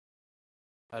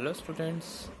Hello students,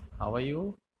 how are you.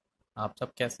 आप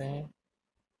सब कैसे हैं।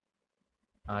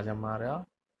 आज हमारा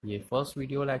ये फर्स्ट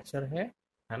वीडियो लेक्चर है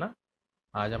ना।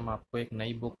 आज हम आपको एक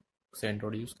नई बुक से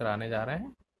इंट्रोड्यूस कराने जा रहे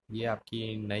हैं। ये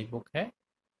आपकी नई बुक है,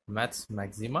 मैथ्स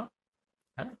मैक्सिमा,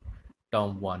 है ना।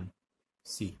 Term 1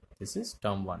 C, this is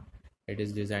term 1। It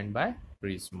is designed bye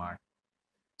प्रीस्मार्ट।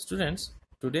 Students,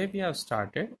 today we have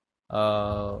started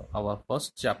our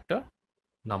first chapter,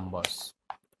 numbers.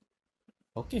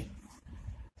 Okay,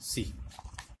 see,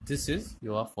 this is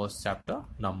your first chapter,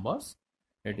 numbers.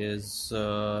 It is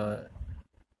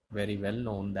very well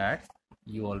known that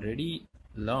you already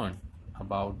learned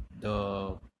about the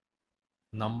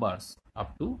numbers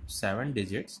up to 7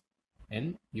 digits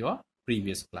in your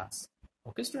previous class.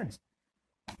 Okay students,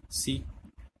 see,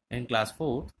 in class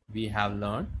 4th we have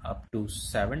learned up to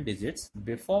 7 digits.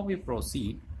 Before we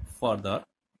proceed further,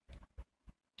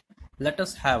 let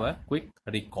us have a quick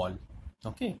recall.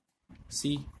 Okay,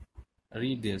 see,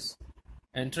 read this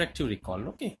interactive recall.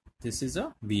 Okay, this is a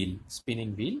wheel,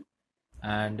 spinning wheel,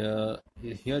 and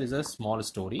here is a small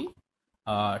story.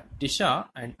 Tisha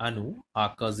and Anu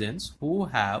are cousins who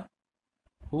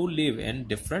live in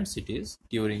different cities.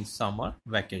 During summer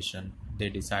vacation, they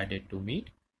decided to meet.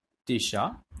 Tisha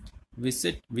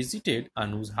visited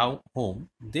Anu's home.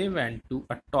 They went to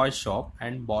a toy shop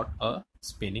and bought a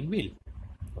spinning wheel.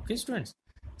 Okay students,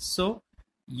 so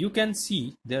you can see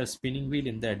their spinning wheel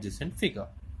in the adjacent figure.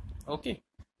 Okay,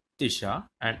 Tisha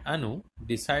and Anu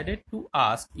decided to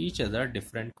ask each other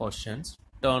different questions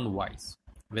turn-wise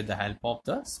with the help of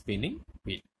the spinning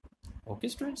wheel. Okay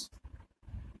students,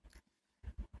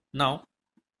 now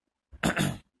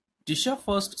Tisha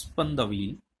first spun the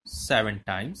wheel 7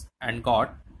 times and got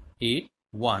 8,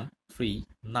 1, 3,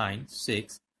 9,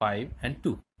 6, 5 and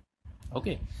 2.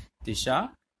 Okay, Tisha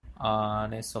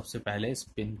ने सबसे पहले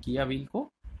spin किया wheel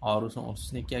को और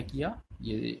उसने क्या किया,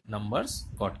 ये नंबर्स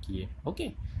गॉट किए।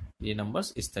 ओके, ये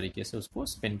नंबर्स इस तरीके से उसको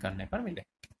स्पिन करने पर मिले।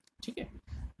 ठीक है,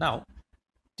 नाउ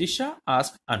टिशा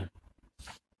आस्क अनु,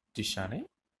 टिशा ने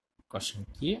क्वेश्चन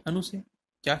किए अनु से,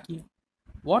 क्या किया,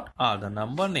 what are the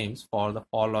number names for the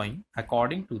following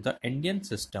according to the Indian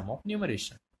system of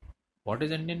numeration. What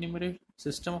is Indian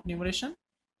system of numeration?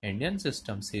 Indian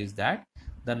system says that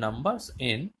the numbers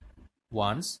in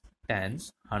ones, tens,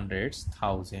 hundreds,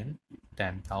 thousand,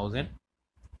 10,000,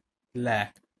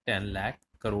 lakh, 10 lakh,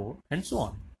 crore, and so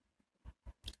on.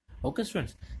 Okay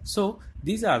students, so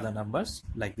these are the numbers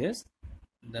like this.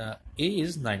 The A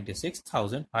is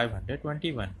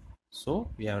 96,521, so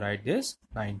we have write this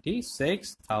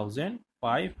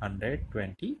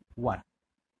 96,521.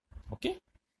 okay,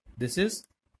 this is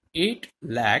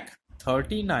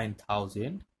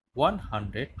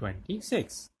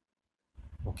 8,39,126.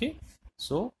 okay,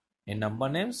 so in number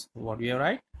names, what we have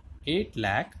write,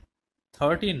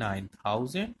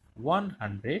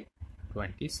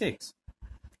 8,39,126.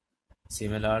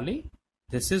 Similarly,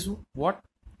 this is what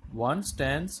ones,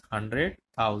 tens, 100,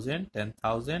 1,000,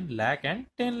 10,000, lakh and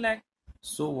 10 lakh.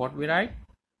 So what we write,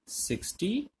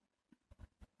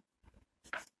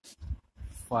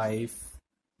 65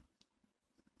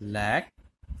 lakh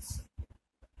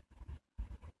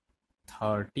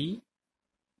 30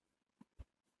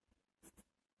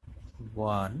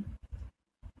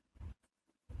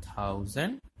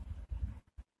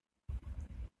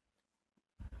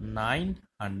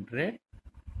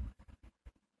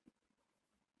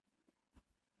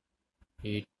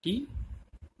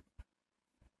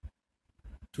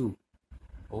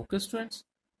 Okay students,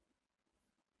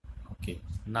 okay,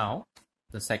 now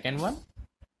the second one,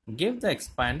 give the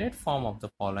expanded form of the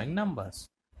following numbers.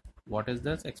 What is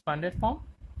this expanded form?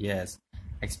 Yes,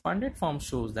 expanded form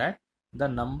shows that the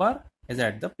number is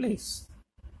at the place.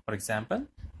 For example,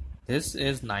 this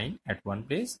is 9 at one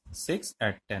place, 6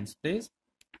 at 10th place,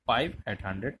 5 at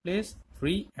 100 place,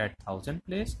 3 at 1000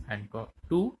 place, and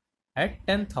 2 at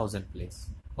 10,000 place.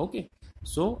 Okay,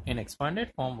 so in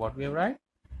expanded form, what we have write,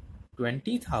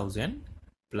 20,000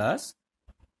 plus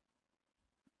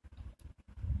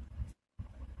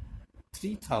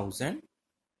 3,000.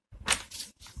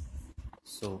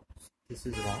 So this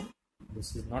is wrong.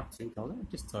 This is not 3,000.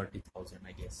 It is 30,000,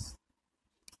 I guess.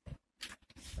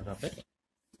 Rub it.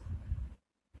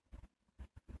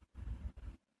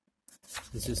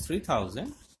 This is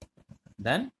 3,000.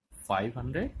 Then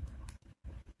 500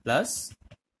 plus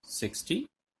 60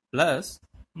 plus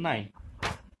 9.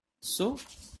 So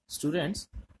students,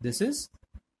 this is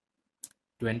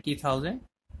 20,000,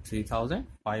 3,000,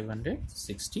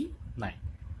 569,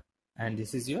 and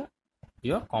this is your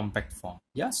compact form,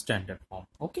 standard form.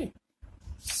 Okay,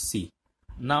 see,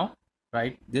 now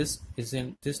write this is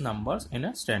in this numbers in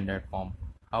a standard form.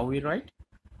 How we write?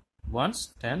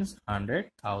 ones, tens,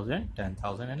 hundred, thousand,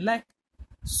 10,000 and lakh.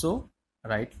 So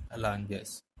write along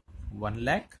this. 1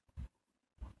 lakh.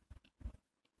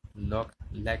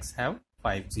 Lakhs have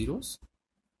 5 zeros,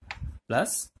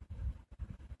 plus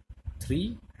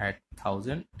 3 at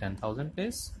 1000, 10,000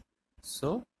 place.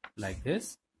 So like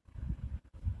this,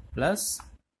 plus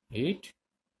 8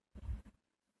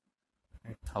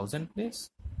 at 1000 place,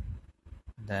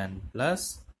 then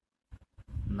plus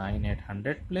 9 at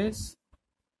 100 place,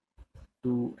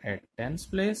 2 at 10s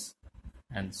place,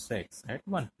 and 6 at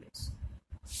 1 place.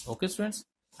 Okay students,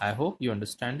 I hope you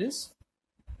understand this.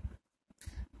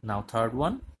 Now third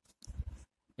one,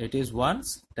 it is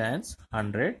ones, tens,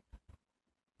 100,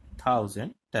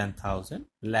 1000, 10,000,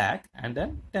 lakh, and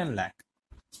then 10 lakh.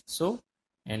 So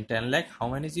in 10 lakh, how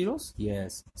many zeros?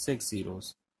 Yes, 6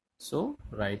 zeros. So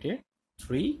write it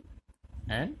 3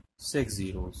 and 6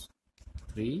 zeros.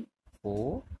 3,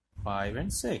 4, 5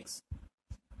 and 6.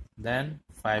 Then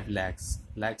 5 lakhs.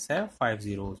 Lakhs have 5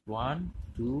 zeros. 1,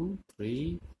 2,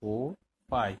 3, 4,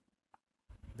 5.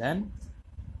 Then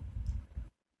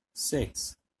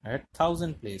 6 at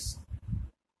 1000 place.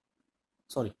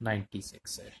 Sorry,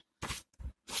 96.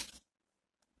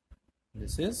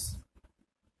 This is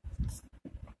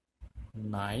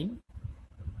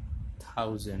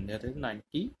 9,000. That is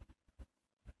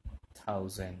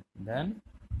 90,000. Then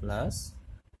plus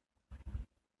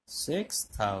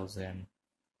 6,000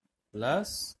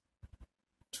 plus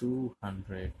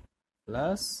 200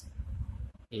 plus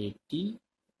 80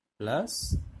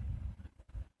 plus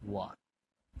 1.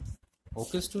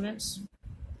 Okay students,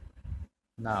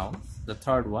 now the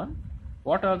third one,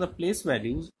 what are the place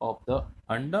values of the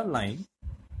underlying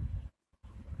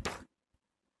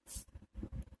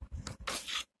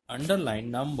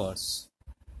numbers?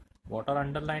 What are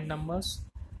underlined numbers?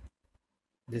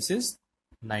 This is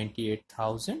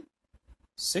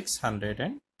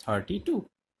 98,632.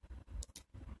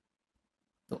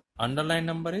 So underlying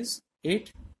number is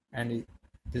 8 and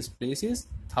this place is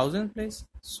 1000 place.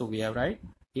 So we have write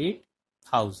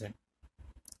 8,000.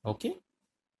 Okay.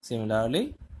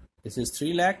 Similarly, this is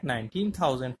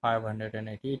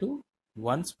 3,19,582.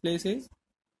 One's place is,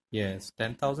 yes,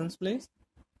 10,000's place.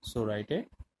 So write it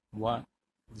 1,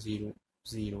 0,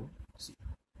 0, 0.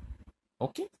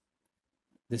 Okay.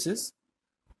 This is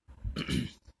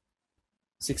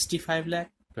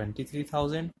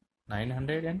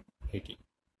 65,23,980.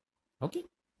 Okay.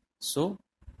 So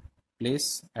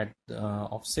place at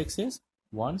of 6 is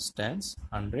ones, tens,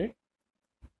 100,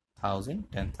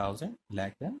 1000, 10,000,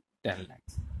 lakh, and 10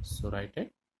 lakhs. So write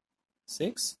it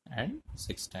 6 and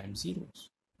 6 times zeros.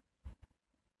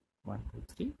 1, 2,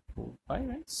 3, 4, 5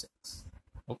 and 6.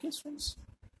 Okay students.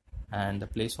 And the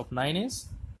place of 9 is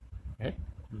at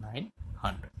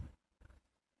 900.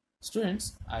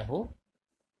 Students, I hope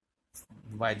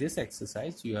by this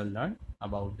exercise you have learned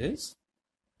about this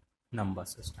number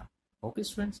system. Okay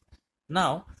students.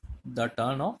 Now the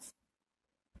turn of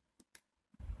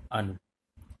Anu.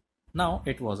 Now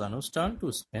it was Anu's turn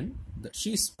to spin.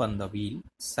 She spun the wheel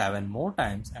 7 more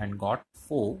times and got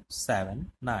 4,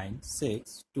 7, 9,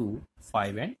 6, 2,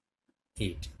 5 and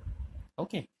 8.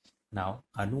 Okay. Now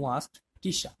Anu asked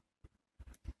Tisha,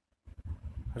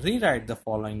 rewrite the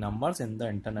following numbers in the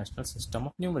International System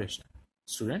of Numeration.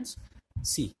 Students,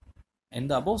 see, in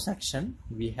the above section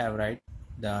we have write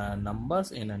the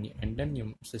numbers in an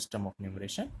Indian system of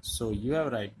numeration. So you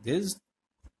have write these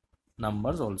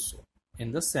numbers also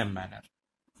in the same manner.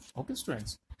 Okay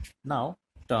students, now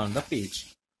turn the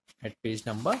page at page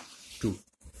number 2.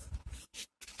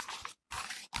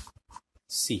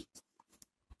 See,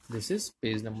 this is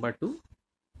page number 2.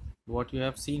 What you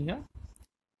have seen here,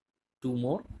 2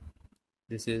 more.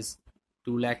 This is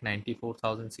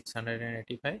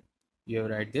 2,94,685. You have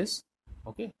write this.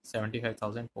 Okay,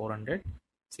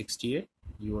 75,468.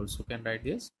 You also can write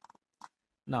this.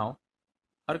 Now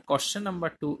our question number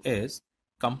 2 is,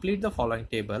 complete the following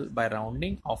table by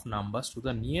rounding of numbers to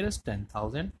the nearest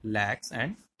 10,000, lakhs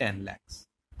and 10 lakhs.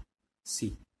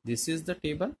 See, this is the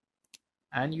table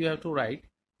and you have to write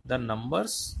the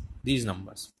numbers, these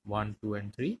numbers 1, 2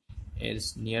 and 3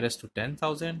 is nearest to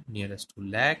 10,000, nearest to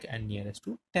lakh and nearest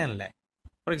to 10 lakh.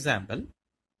 For example,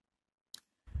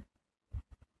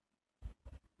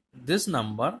 this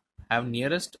number have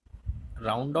nearest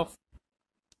round of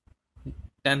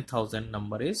 10,000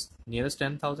 number is nearest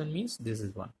 10,000 means this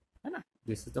is 1.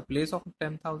 This is the place of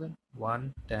 10,000.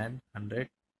 1, 10, 100,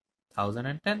 1000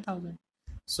 and 10,000.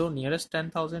 So nearest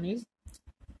 10,000 is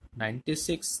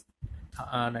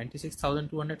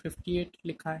 96,258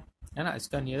 लिखा है ना.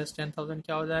 इसका nearest 10,000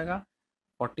 क्या हो जाएगा?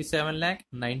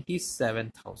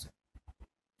 47,97,000.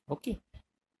 Okay,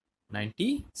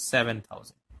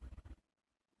 97,000.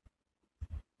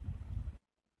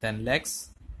 10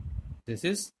 lakhs, this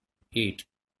is 8,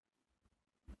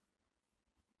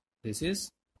 this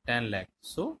is 10 lakh,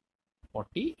 so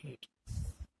 48.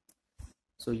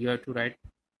 So you have to write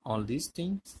all these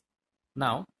things.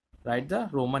 Now write the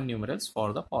Roman numerals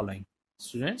for the following.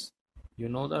 Students, you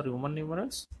know the Roman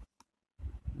numerals: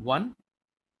 1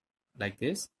 like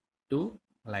this, 2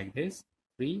 like this,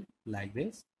 3 like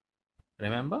this.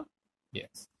 Remember?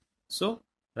 Yes. So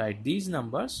write these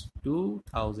numbers: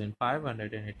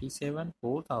 2587,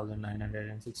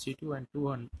 4962 and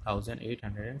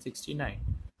 2869.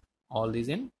 All these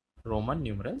in Roman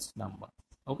numerals number.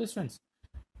 Okay students,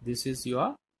 this is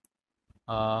your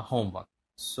homework.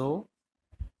 So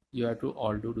you have to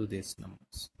all do these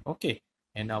numbers. Okay,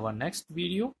 in our next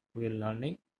video we'll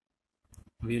learn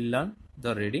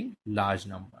the reading large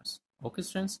numbers. Okay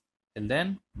students, till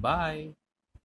then, bye.